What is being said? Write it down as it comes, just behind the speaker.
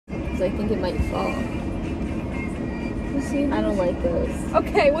because I think it might fall. You see? I don't like those.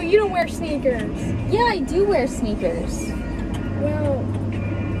 Okay, well you don't wear sneakers. Yeah, I do wear sneakers. Well,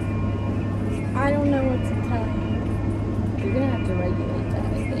 I don't know what to tell you. You're gonna have to regulate that, I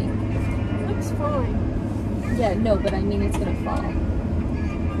think. Looks fine. Yeah, no, but I mean it's gonna fall. I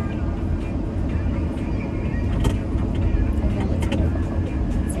know it's gonna fall.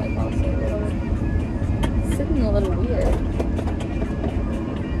 It's like also a little, sitting a little weird.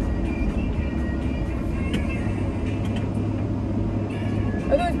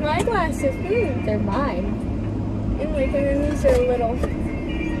 Are those my glasses? They're mine. And like underneath are a little.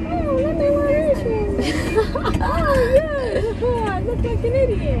 Oh, let me wear this one. Oh, yeah. I look like an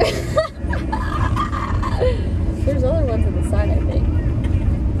idiot. There's other ones on the side, I think.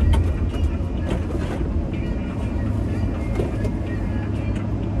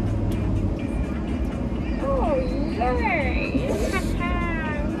 Oh, yay.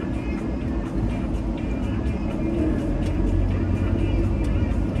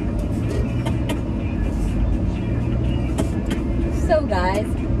 So guys,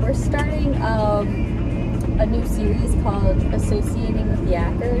 we're starting a new series called Associating with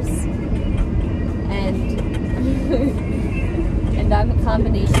Yackers, and and I'm a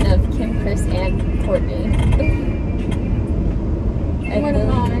combination of Kim, Chris, and Courtney. And What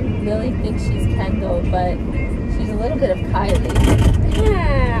am I? Lily thinks she's Kendall, but she's a little bit of Kylie.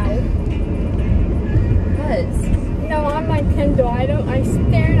 How? Because No, I'm like Kendall. I sit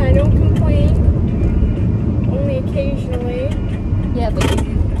there and I don't complain. Only occasionally. yeah, but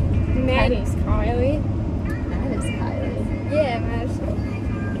Maddie's Kylie. that is Kylie. Yeah, Maddie's.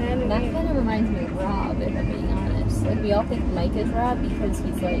 That kind of reminds me of Rob, if I'm being honest. Like, we all think Mike is Rob because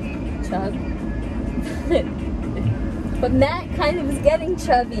he's, like, chub. But Matt kind of is getting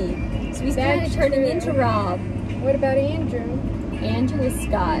chubby. So he's kind of That's turning true. into Rob. What about Andrew? Andrew is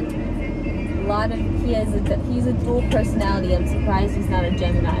Scott. He's a dual personality. I'm surprised he's not a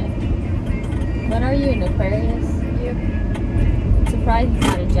Gemini. What are you, an Aquarius? Yep. I'm surprised he's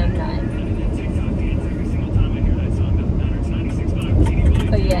not a Gemini.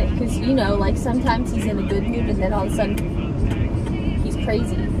 But yeah, because, you know, like, sometimes he's in a good mood and then all of a sudden he's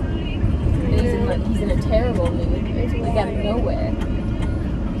crazy. And he's in a terrible mood. Like, out of nowhere.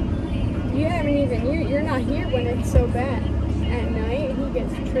 You haven't even, you're not here when it's so bad. At night, he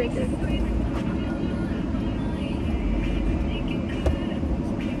gets triggered.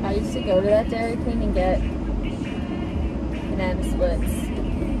 I used to go to that Dairy Queen and get banana splits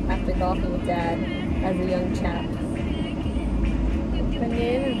after golfing with Dad as a young chap.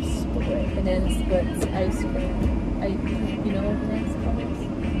 Banana split. Banana splits, ice cream. You know what banana splits?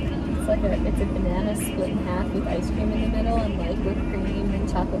 It's a banana split in half with ice cream in the middle and like whipped cream and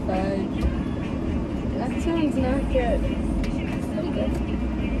chocolate fudge. That sounds not good. It's pretty good.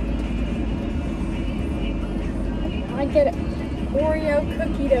 I get Oreo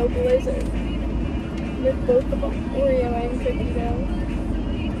cookie dough blizzard. With both of them. Oreo and cookie dough.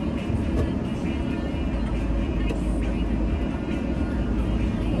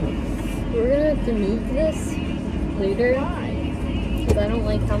 We're gonna have to move this later Why? because I don't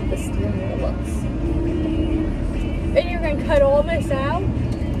like how the steering wheel looks. And you're gonna cut all this out?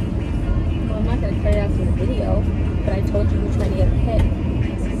 Well, I'm not gonna cut it out from the video, but I told you we're trying to get a pick.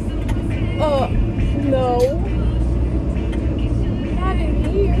 No. Not in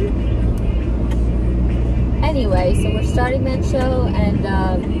here. Anyway, so we're starting that show, and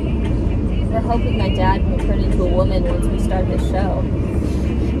we're hoping my dad will turn into a woman once we start this show.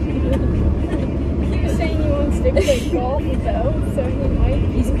 He was saying he wants to play golf though, so he might.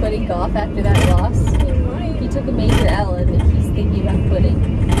 He's quitting golf after that loss. He might. He took a major L, and he's thinking about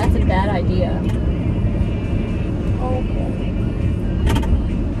quitting. That's a bad idea. Awful.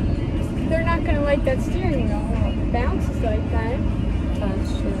 They're not gonna like that steering wheel when it bounces like that.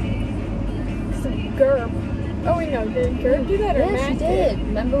 That's true. Some Gerb. Oh wait, no, did Gerb do that or Yeah, Matt she did.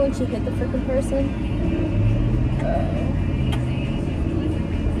 Remember when she hit the freaking person?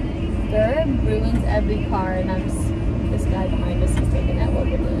 Gerb ruins every car, and this guy behind us is looking at what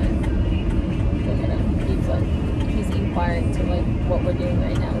we're doing. Look at him. He's inquiring to like what we're doing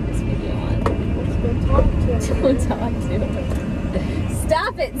right now with this video on. Let's go talk to him. Don't talk to him.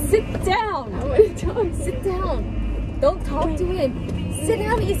 Stop it! Sit down! I want to talk to Sit down! Don't talk to him! Sit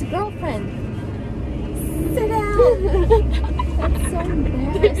down, he's a girlfriend! Sit down! That's so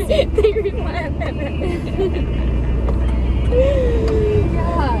embarrassing. They were laughing at me.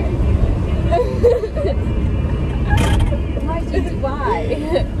 God. Why?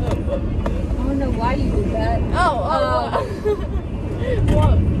 I don't know why you did that.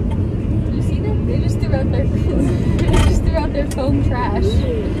 What? You see them? They just threw out their foam trash.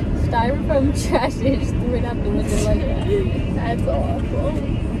 Stop styrofoam trash and just threw it out the window like that. That's awful.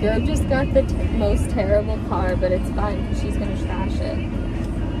 Girl just got the most terrible car, but it's fine because she's gonna trash it.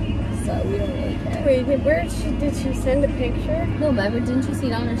 So we don't really care. Wait, did she send a picture? No, remember, didn't you see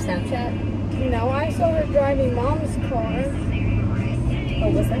it on her Snapchat? No, I saw her driving Mom's car. Oh,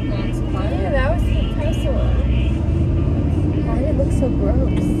 was that Mom's car? Yeah, that was the Tesla. Why did it look so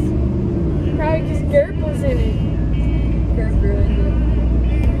gross? Probably because Gerb was in it. Gerb ruined it.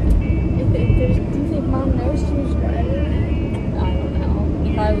 Do you think Mom knows she was driving it? I don't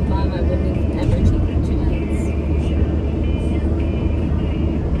know. If I was Mom, I wouldn't ever take a chance.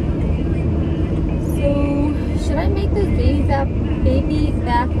 So, should I make those baby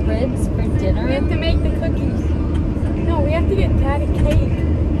back ribs for dinner? We have to make the cookies. No, we have to get Dad a cake.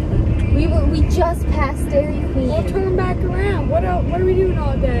 We just passed Dairy Queen. We'll turn back around. What are we doing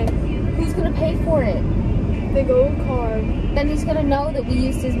all day? Who's gonna pay for it? The gold card. Then he's gonna know that we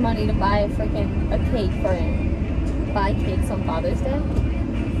used his money to buy a cake for him. Buy cakes on Father's Day?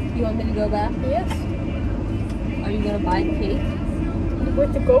 You want me to go back? Yes. Are you gonna buy the cake?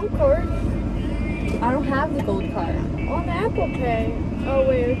 With the gold card. I don't have the gold card. On Apple Pay. Oh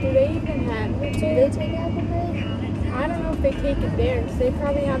wait, do they even have it? Do they take Apple Pay? I don't know if they take it there, because they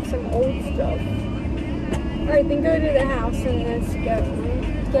probably have some old stuff. Alright, then go to the house and let's go.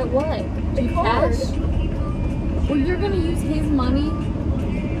 Get what? The card. Cash? Well, you're gonna use his money?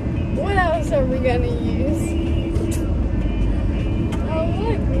 What else are we gonna use? Oh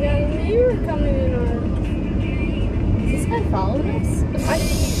look, we got a neighbor coming in on. Is this guy following us?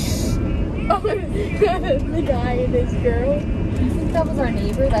 Oh, the guy and this girl. You think that was our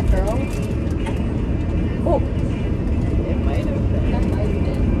neighbor, that girl? Oh, It might have been. that might have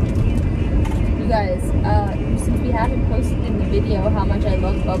been. You guys, since we haven't posted in the video how much I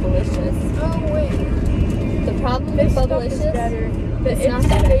love Bubblicious. Oh wait. The problem This with stuff is Bubblicious, better. It's not It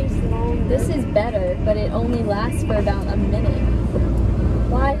better. stays longer. This is better, but it only lasts for about a minute.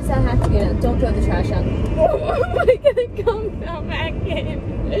 Why does that have to get out? Don't throw the trash out. Oh, we're gonna come down back in.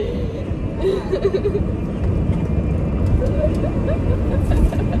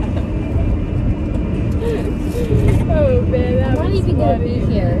 Oh man, that I'm not was even gonna funny. be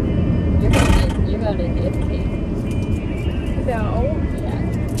here. You're going to the cake. No,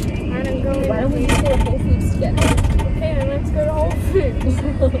 Yeah. I don't go. Why don't we just go to Whole Foods together? Okay, then let's go to Whole Foods.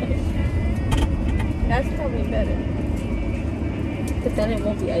 That's probably better. But then it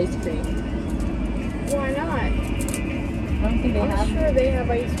won't be ice cream. Why not? I don't think they I'm have. sure they have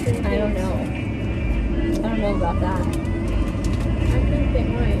ice cream. I don't know. I don't know about that. I think they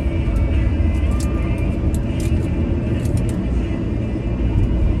might.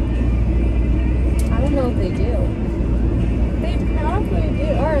 I don't know if they do. They probably do.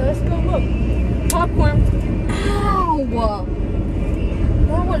 Alright, let's go look. Popcorn. Ow!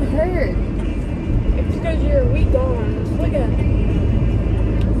 That one hurt. It's because you're weak arms. Look at it.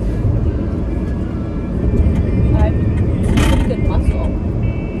 I have pretty good muscle.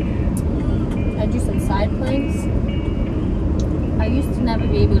 I do some side planks. I used to never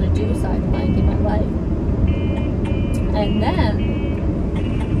be able to do a side plank in my life. And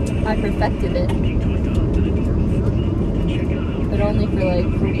then I perfected it. But only for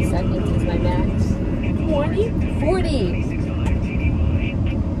like 40 seconds is my max. 20? 40!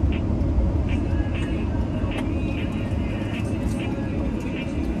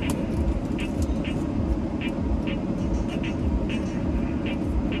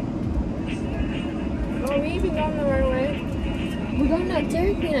 Are we even going the right way? We're going to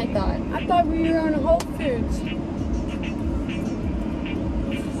Dairy Queen, I thought. I thought we were on Whole Foods.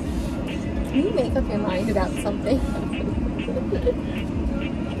 Can you make up your mind about something?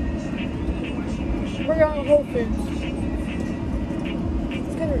 We're going to Whole Foods.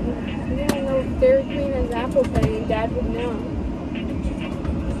 It's gonna, we don't know if Dairy Queen has Apple Pay, and Dad would know.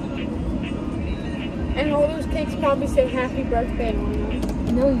 And all those cakes probably say happy birthday on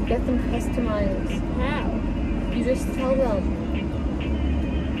them. No, you get them customized. How? You just tell them.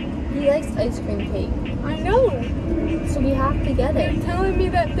 He likes ice cream cake, I know. so we have to get They're it. telling me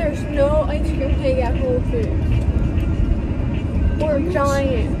that there's no ice cream cake at Whole Foods. Or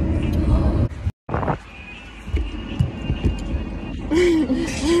Giant.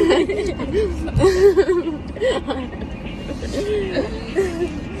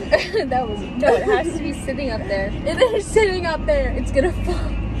 That was no. It has to be sitting up there. It is sitting up there. It's gonna fall.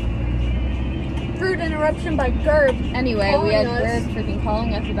 Rude interruption by Gerb. Anyway, we had Calling us. Bird freaking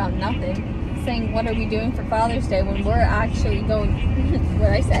calling us about nothing, saying what are we doing for Father's Day when we're actually going.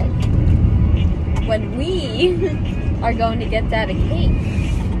 What I said. When we are going to get Dad a cake.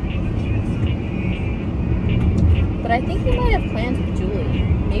 But I think we might have plans with Julie.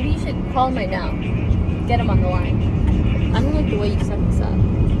 Maybe you should Call him right now. Get him on the line. I don't like the way you set this up.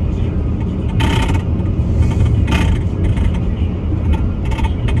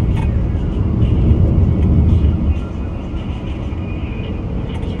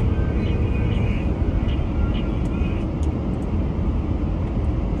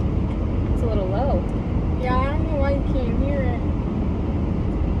 It's a little low. Yeah, I don't know why you can't hear it.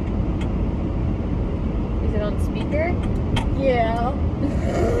 Is it on speaker? Yeah.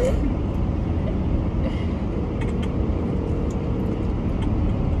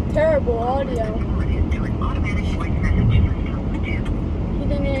 Terrible audio. He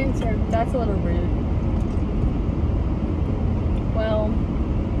didn't answer. That's a little rude. Well,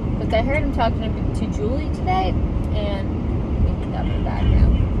 but I heard him talking to Julie today, and maybe that in the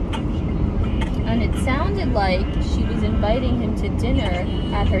background. And it sounded like she was inviting him to dinner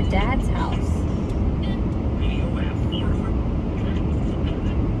at her dad's house.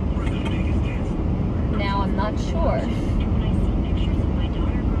 Now I'm not sure.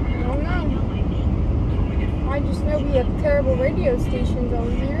 I don't know. I just know we have terrible radio stations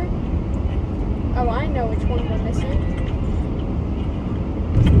over here. Oh, I know which one we're missing.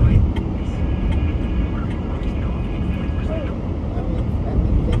 Let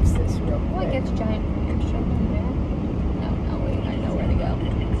me fix this real Oh, quick. it gets giant picture from there. No, wait, I know where to go.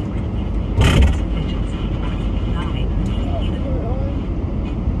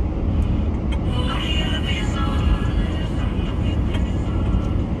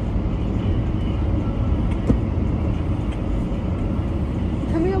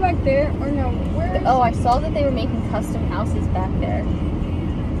 Can we go back there? Or no? Where is Oh, I saw that they were making custom houses back there.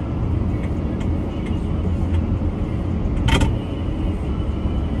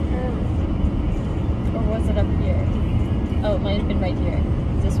 Or was it up here? Oh, it might have been right here.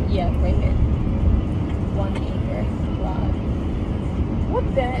 This, yeah, right here. 1 acre lot. What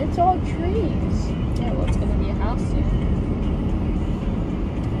the? It's all trees. Yeah, well, it's gonna be a house soon.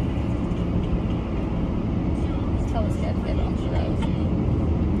 Tell us how to get off the road.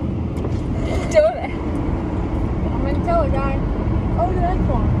 Do it. I'm gonna tell a guy. Oh, look at that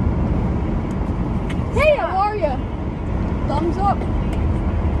car. Hey, how are ya? Thumbs up. I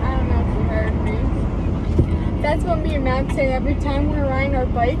don't know if you heard me. That's what me and Matt say every time we're riding our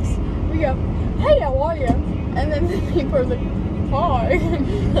bikes. We go, hey, how are ya? And then the people are like, hi.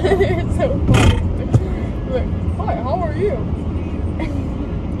 It's so funny. We're like, hi, how are you?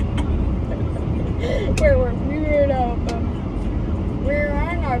 we were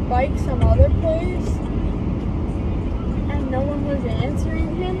riding our bike some other place, and no one was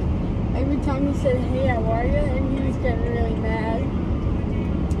answering him. Every time he said, hey, how are you? And he was getting really mad.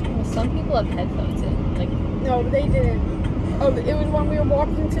 Well, some people have headphones in. Like, No, they didn't. Oh, it was when we were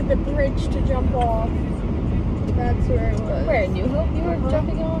walking to the bridge to jump off. That's where it was. where, New Hope you were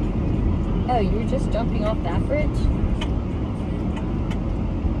jumping off? Oh, you were just jumping off that bridge?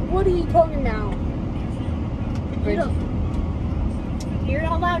 What are you talking about? Bridge? You're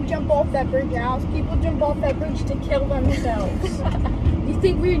not allowed to jump off that bridge now. People jump off that bridge to kill themselves. You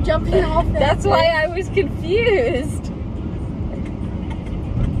think we were jumping off that That's bridge? why I was confused.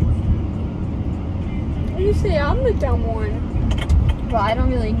 You say I'm the dumb one. Well, I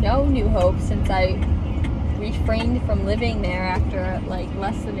don't really know New Hope since I refrained from living there after like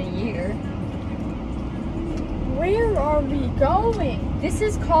less than a year. Where are we going? This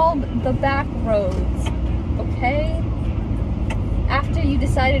is called the back roads, okay? After you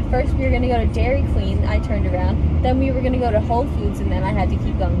decided first we were going to go to Dairy Queen, I turned around. Then we were going to go to Whole Foods, and then I had to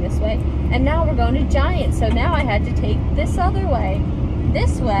keep going this way. And now we're going to Giant, so now I had to take this other way.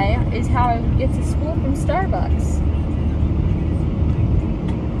 This way is how I would get to school from Starbucks.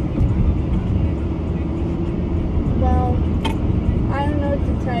 Well, I don't know what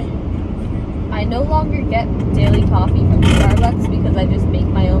to tell you. I no longer get daily coffee from Starbucks because I just make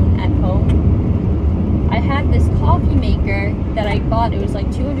my own at home. I had this coffee maker that I bought. It was like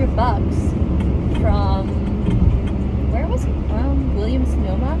 $200 from, where was it from?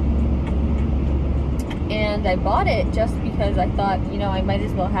 Williams-Sonoma. And I bought it just because I thought, you know, I might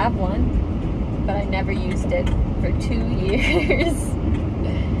as well have one. But I never used it for 2 years.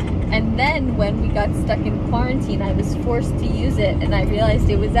 And then when we got stuck in quarantine, I was forced to use it, and I realized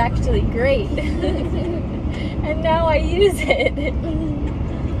it was actually great. And now I use it.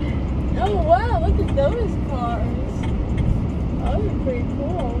 Oh wow, look at those cars. Those are pretty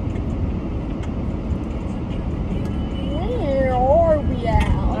cool. Where are we at?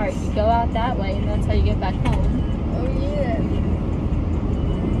 Alright, you go out that way, and that's how you get back home. Oh yeah.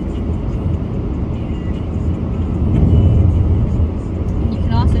 You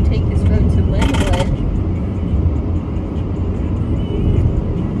can also take this road to Linwood.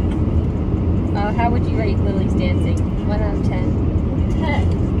 how would you rate Lily's dancing? 1 out of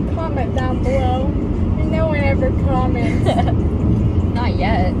 10. Comment down below. And no one ever comments. Not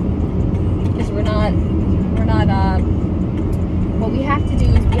yet. Because we're not, what we have to do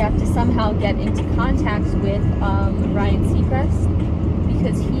is we have to somehow get into contact with Ryan Seacrest,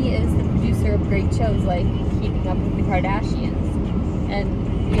 because he is the producer of great shows like Keeping Up with the Kardashians.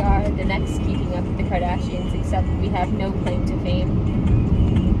 And we are the next Keeping Up with the Kardashians, except we have no claim to fame.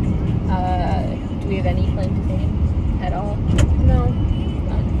 Do we have any claim to fame at all? No.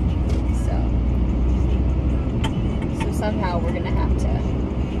 None. So somehow we're gonna have to.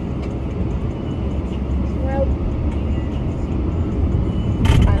 Well,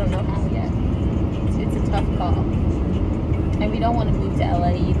 I don't know how yet. It's a tough call, and we don't want to move to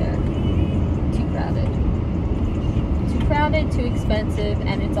LA either. Too crowded, too expensive,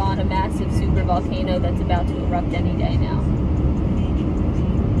 and it's on a massive super volcano that's about to erupt any day now.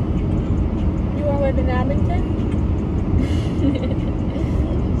 you want to live in Abington?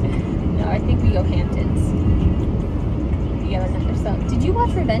 No, I think we go Hamptons. We got another stuff. Did you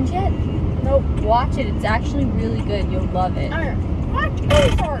watch Revenge yet? Nope. Watch it. It's actually really good. You'll love it. Watch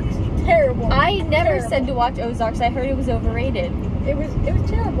Ozarks. Terrible. I never Terrible. said to watch Ozarks. I heard it was overrated. It was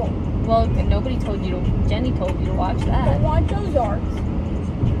terrible. Well, nobody told you to. Jenny told you to watch Don't that. watch Ozarks.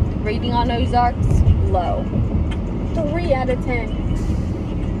 Rating on Ozarks, low. 3 out of 10.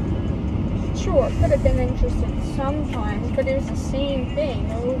 Sure, it could have been interesting sometimes, but it was the same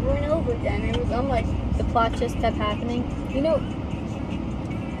thing over and over again. It was, I'm like, The plot just kept happening. You know,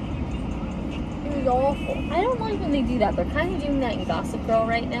 it was awful. I don't like when they do that. They're kind of doing that in Gossip Girl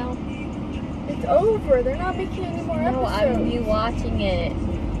right now. It's over. They're not making any more No, I'm episodes. rewatching it,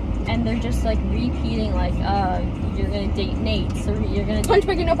 and they're just like repeating, like, you're gonna date Nate, so you're gonna Punch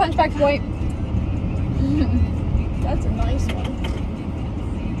date. back, no punch back, boy. That's a nice one.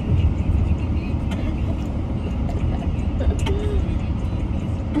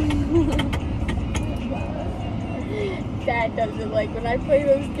 Dad doesn't like when I play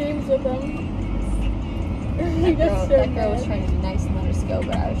those games with him. He gets so That girl was mad. trying to be nice and let us go,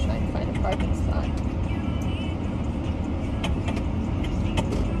 but I was trying to find a parking spot.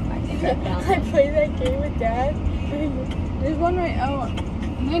 I think I found I one. play that game with Dad. There's one right. Oh,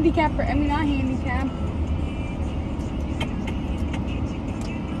 handicap. I mean, not handicap.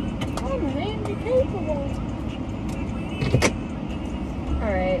 I'm handicapable.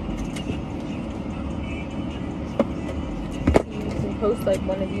 Alright. You can post like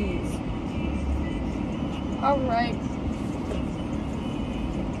one of these. All right.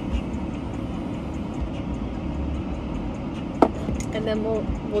 And then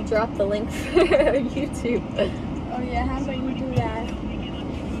we'll drop the link for YouTube. Oh yeah. How about you do that?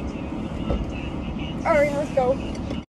 All right. Let's go.